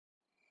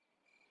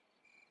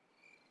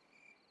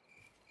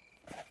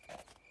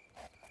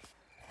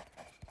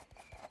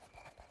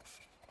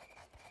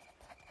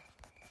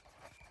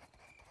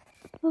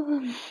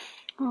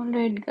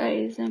Alright,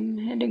 guys, I'm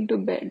heading to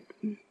bed.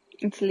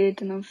 It's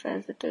late enough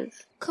as it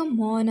is. Come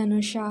on,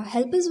 Anusha,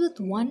 help us with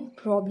one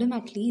problem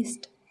at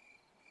least.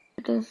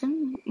 It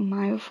isn't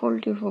my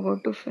fault you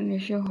forgot to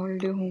finish your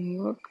holiday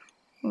homework.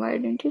 Why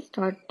didn't you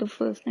start the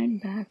first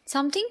night back?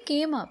 Something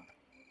came up,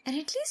 and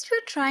at least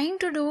we're trying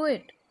to do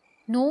it.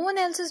 No one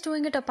else is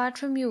doing it apart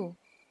from you.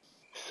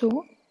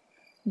 So,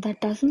 that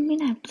doesn't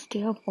mean I have to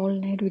stay up all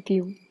night with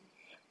you.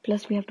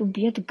 Plus, we have to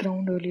be at the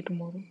ground early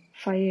tomorrow.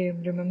 5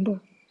 a.m., remember?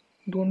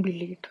 Don't be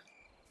late.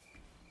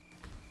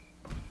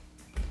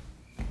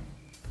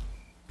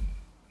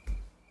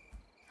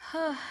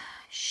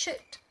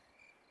 Shit.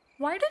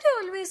 Why do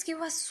they always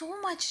give us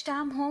so much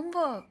damn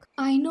homework?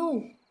 I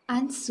know,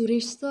 and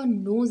Suresh sir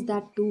knows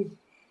that too.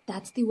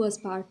 That's the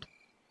worst part.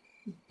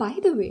 By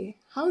the way,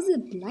 how's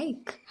it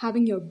like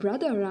having your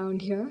brother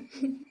around here?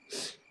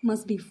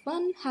 Must be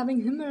fun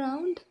having him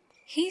around.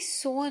 He's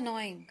so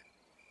annoying.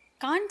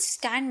 Can't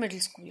stand middle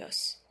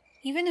schoolers,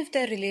 even if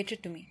they're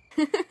related to me.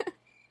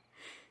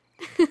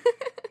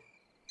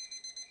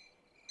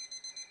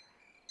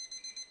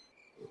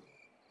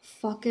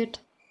 Fuck it.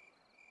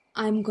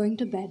 I'm going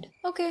to bed.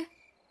 Okay,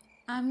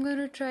 I'm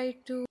gonna try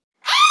to.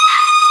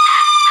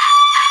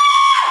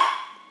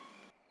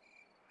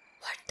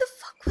 What the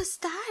fuck was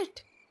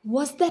that?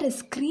 Was that a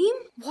scream?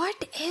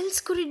 What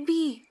else could it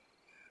be?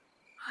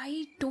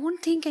 I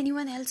don't think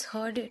anyone else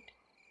heard it.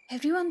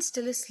 Everyone's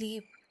still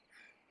asleep.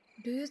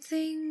 Do you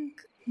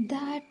think...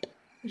 That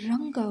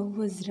Ranga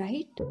was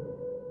right?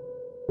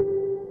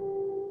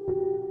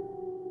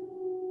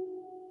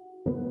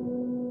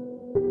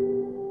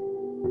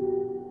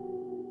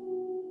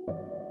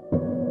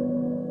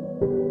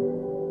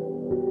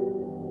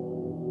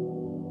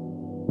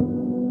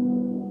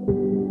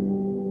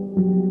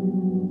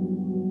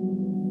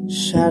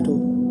 Shadow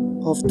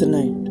of the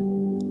Night,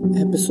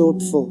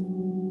 Episode 4.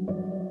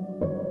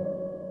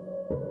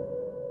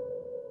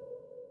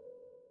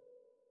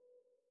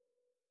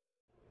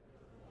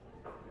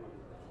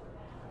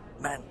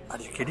 Man, are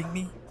you kidding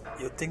me?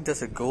 You think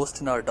there's a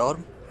ghost in our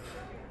dorm?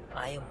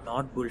 I am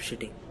not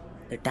bullshitting.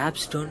 The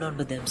taps turned on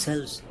by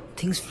themselves.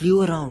 Things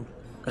flew around.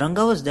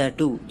 Ranga was there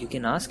too. You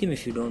can ask him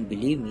if you don't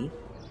believe me.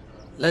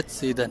 Let's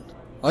see then.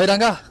 Oi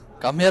Ranga,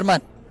 come here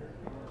man.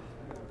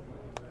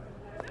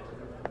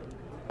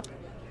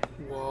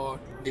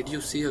 What? Did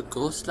you see a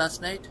ghost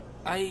last night?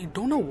 I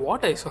don't know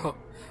what I saw.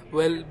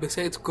 Well,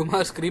 besides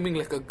Kumar screaming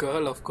like a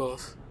girl, of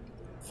course.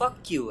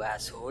 Fuck you,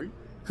 asshole.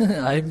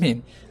 I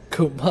mean,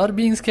 Kumar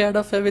being scared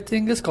of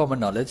everything is common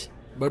knowledge.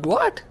 But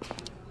what?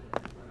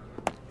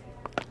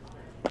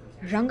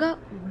 Ranga,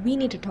 we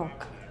need to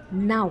talk.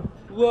 Now.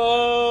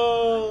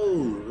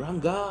 Whoa!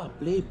 Ranga,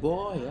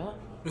 playboy,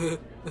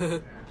 huh?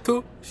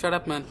 Tu, shut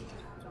up, man.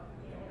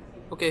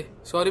 Okay,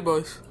 sorry,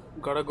 boys.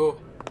 Gotta go.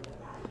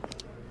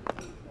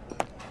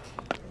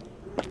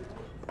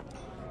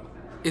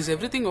 Is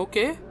everything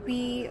okay?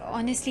 We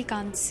honestly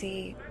can't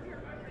say.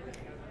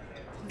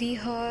 We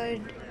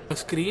heard... A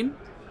scream?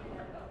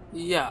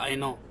 Yeah, I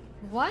know.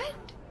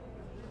 What?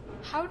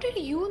 How did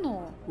you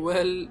know?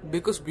 Well,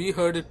 because we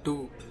heard it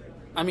too.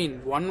 I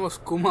mean, one was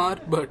Kumar,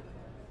 but...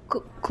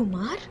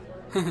 Kumar?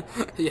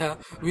 Yeah,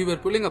 we were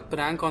pulling a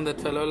prank on that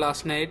fellow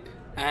last night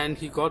and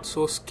he got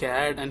so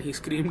scared and he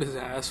screamed his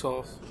ass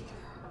off.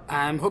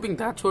 I'm hoping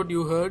that's what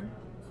you heard.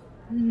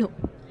 No.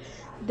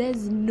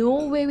 There's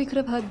no way we could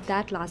have heard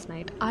that last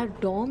night. Our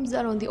dorms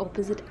are on the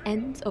opposite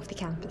ends of the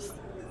campus.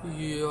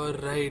 You're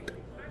right.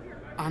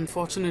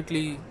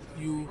 Unfortunately,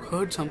 you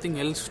heard something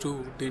else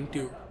too, didn't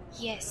you?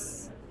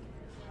 Yes.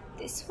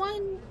 This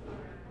one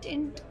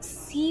didn't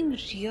seem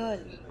real.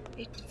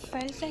 It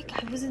felt like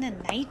I was in a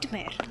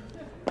nightmare.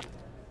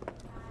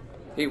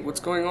 Hey, what's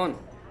going on?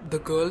 The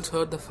girls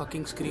heard the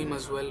fucking scream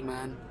as well,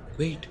 man.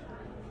 Wait,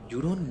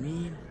 you don't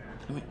mean...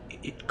 I mean,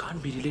 it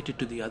can't be related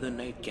to the other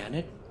night, can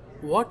it?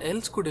 What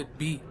else could it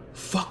be?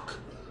 Fuck!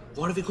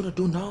 What are we gonna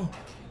do now?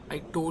 I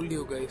told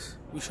you guys,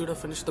 we should have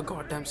finished the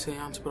goddamn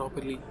seance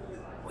properly.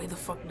 Why the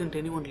fuck didn't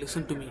anyone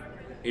listen to me?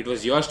 It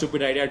was your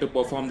stupid idea to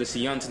perform the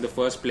seance in the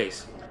first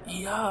place.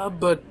 Yeah,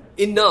 but...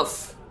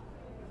 Enough!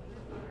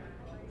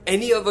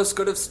 Any of us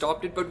could have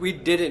stopped it, but we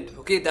didn't.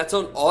 Okay, that's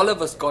on all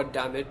of us,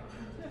 goddammit.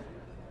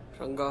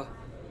 Ranga,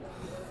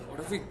 what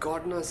have we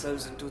gotten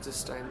ourselves into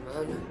this time,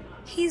 man?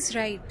 He's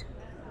right.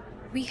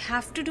 We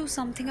have to do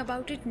something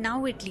about it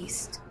now at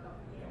least.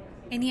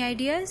 Any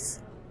ideas?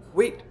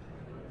 Wait,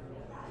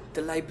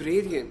 the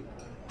librarian.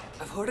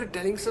 I've heard her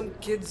telling some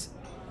kids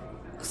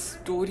a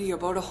story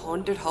about a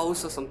haunted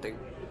house or something.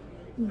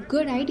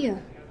 Good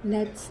idea.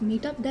 Let's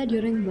meet up there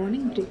during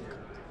morning break.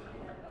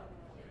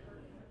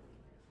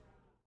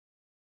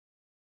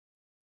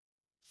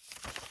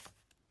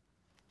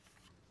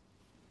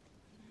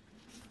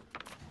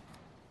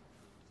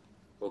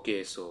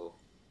 Okay, so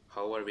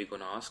how are we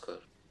gonna ask her?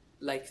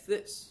 Like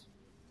this.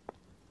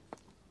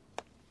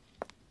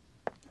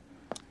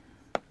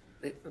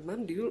 Hey,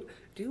 ma'am, do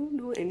you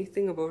know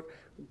anything about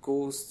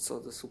ghosts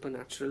or the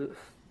supernatural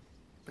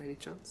by any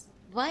chance?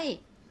 Why?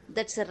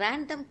 That's a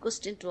random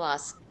question to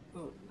ask.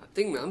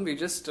 Nothing, ma'am. We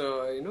just,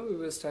 we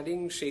were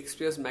studying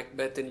Shakespeare's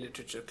Macbeth in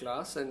literature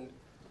class, and,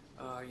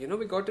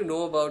 we got to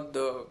know about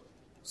the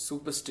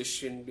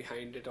superstition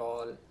behind it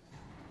all.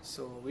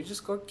 So we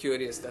just got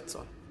curious, that's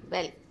all.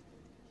 Well,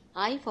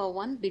 I for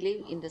one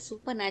believe in the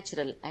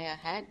supernatural. I have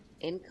had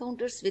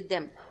encounters with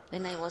them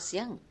when I was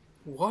young.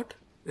 What?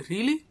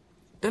 Really?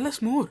 Tell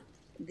us more.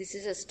 This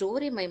is a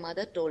story my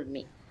mother told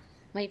me.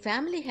 My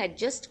family had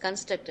just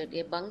constructed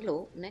a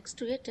bungalow next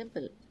to a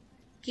temple.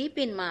 Keep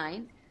in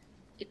mind,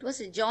 it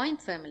was a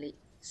joint family.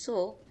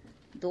 So,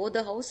 though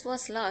the house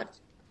was large,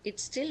 it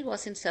still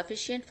wasn't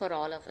sufficient for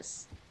all of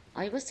us.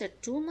 I was a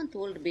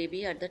 2-month-old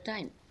baby at the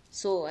time,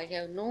 so I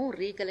have no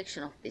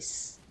recollection of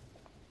this.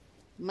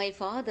 My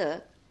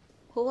father,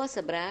 who was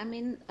a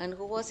Brahmin and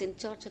who was in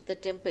charge of the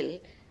temple,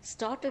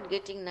 started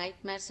getting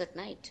nightmares at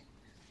night.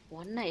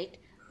 One night,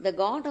 the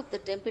god of the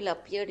temple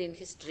appeared in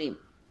his dream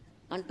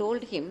and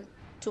told him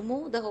to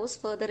move the house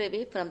further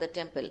away from the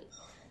temple.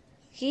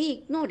 He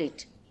ignored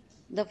it.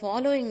 The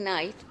following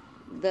night,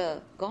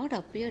 the god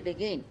appeared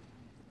again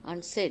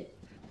and said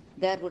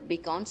there would be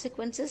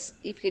consequences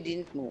if he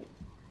didn't move.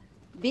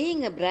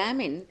 Being a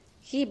Brahmin,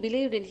 he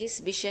believed in his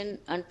vision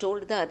and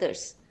told the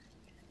others.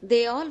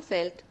 They all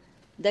felt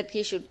that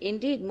he should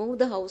indeed move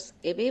the house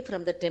away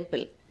from the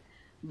temple,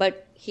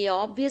 but he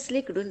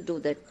obviously couldn't do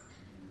that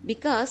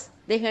because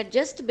they had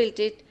just built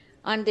it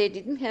and they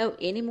didn't have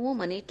any more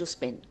money to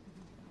spend.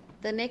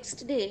 The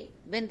next day,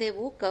 when they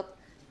woke up,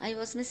 I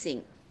was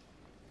missing.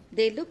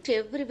 They looked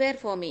everywhere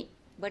for me,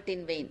 but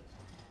in vain.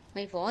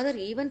 My father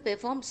even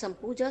performed some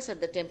pujas at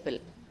the temple,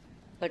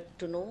 but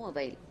to no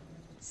avail.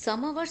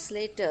 Some hours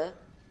later,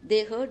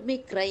 they heard me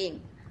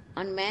crying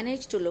and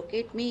managed to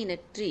locate me in a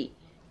tree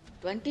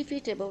 20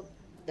 feet above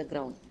the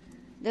ground.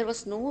 There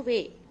was no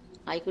way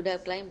I could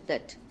have climbed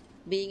that,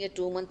 being a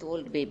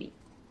 2-month-old baby.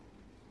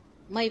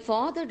 My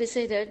father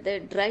decided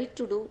they'd try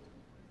to do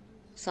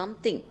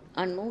something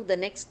and move the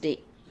next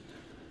day.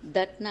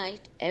 That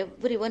night,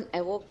 everyone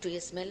awoke to a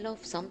smell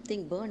of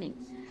something burning.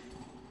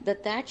 The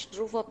thatched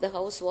roof of the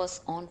house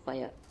was on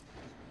fire.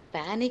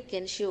 Panic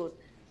ensued,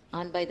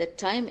 and by the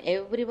time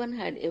everyone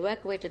had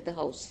evacuated the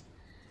house,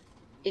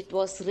 it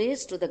was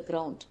razed to the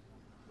ground.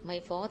 My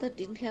father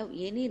didn't have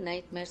any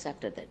nightmares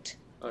after that.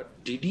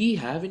 Did he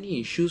have any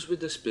issues with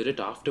the spirit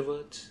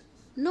afterwards?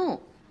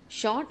 No.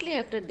 Shortly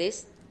after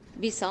this,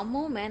 we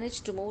somehow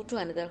managed to move to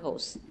another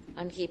house,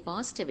 and he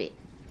passed away.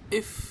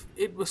 If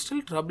it was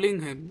still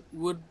troubling him,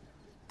 would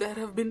there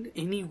have been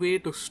any way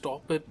to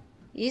stop it?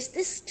 Is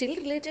this still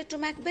related to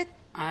Macbeth?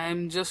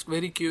 I'm just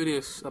very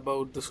curious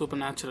about the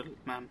supernatural,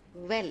 ma'am.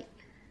 Well,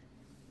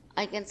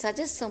 I can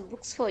suggest some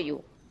books for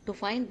you to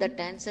find that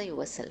answer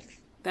yourself.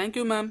 Thank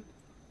you, ma'am.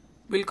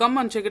 We'll come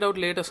and check it out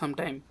later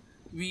sometime.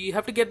 We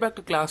have to get back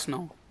to class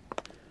now.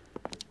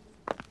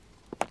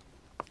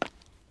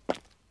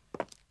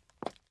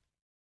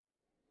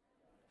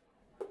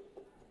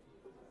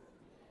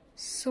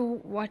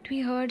 So, what we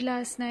heard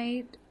last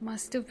night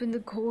must have been the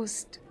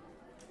ghost.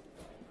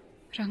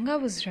 Ranga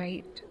was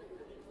right.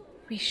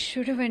 We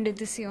should have ended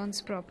the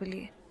seance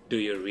properly. Do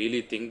you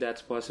really think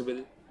that's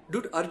possible?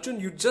 Dude, Arjun,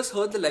 you just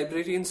heard the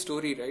librarian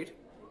story, right?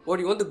 What,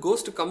 you want the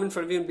ghost to come in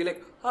front of you and be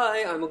like,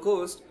 "Hi, I'm a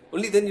ghost"?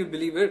 Only then you'll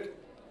believe it.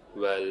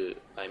 Well,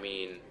 I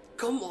mean...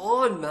 Come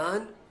on,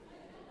 man.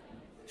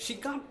 She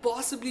can't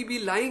possibly be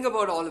lying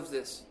about all of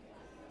this.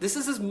 This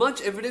is as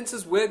much evidence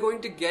as we're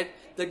going to get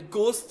that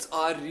ghosts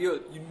are real.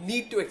 You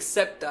need to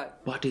accept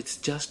that. But it's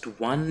just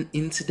one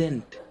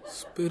incident.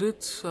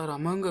 Spirits are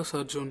among us,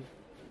 Arjun,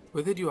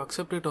 whether you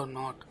accept it or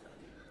not.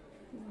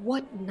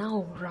 What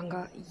now,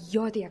 Ranga?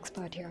 You're the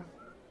expert here.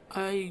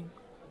 I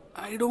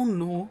don't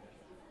know.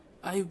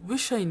 I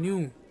wish I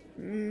knew.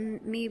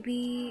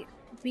 Maybe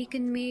we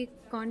can make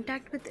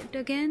contact with it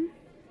again?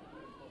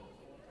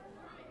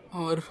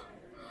 Or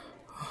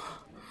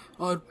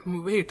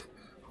wait,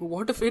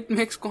 what if it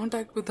makes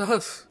contact with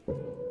us?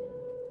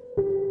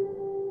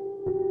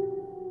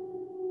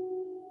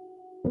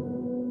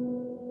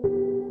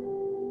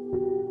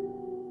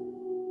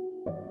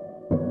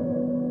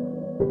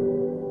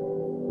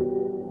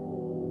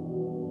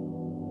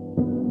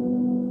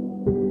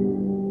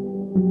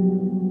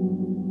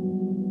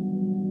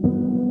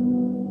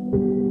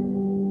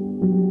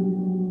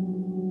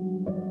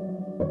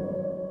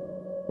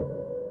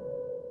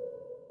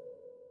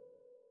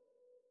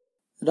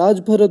 Raj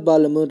Bharat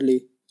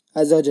Balamurli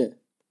as Ajay,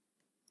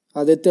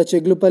 Aditya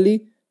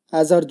Chiglupalli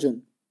as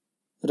Arjun,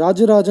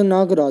 Rajarajan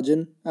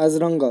Nagarajan as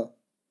Ranga,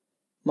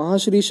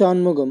 Mahashri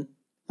Shanmugam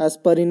as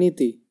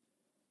Pariniti,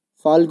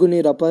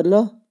 Falguni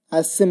Raparla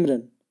as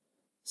Simran,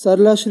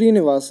 Sarla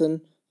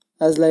Srinivasan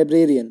as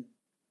Librarian,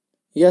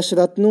 Yash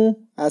Ratnu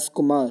as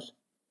Kumar,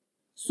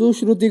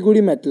 Sushruti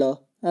Gudimetla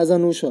as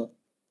Anusha,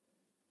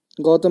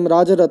 Gautam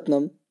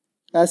Rajaratnam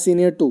as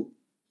Senior 2.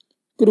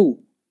 Crew: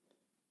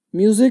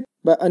 Music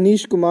by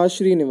Anish Kumar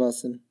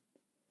Srinivasan.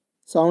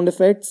 Sound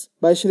effects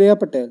by Shreya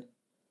Patel.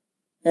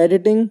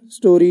 Editing,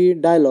 story,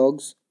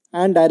 dialogues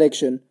and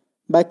direction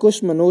by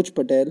Kush Manoj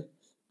Patel,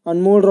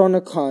 Anmol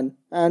Ronak Khan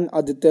and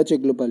Aditya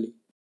Chiglupalli.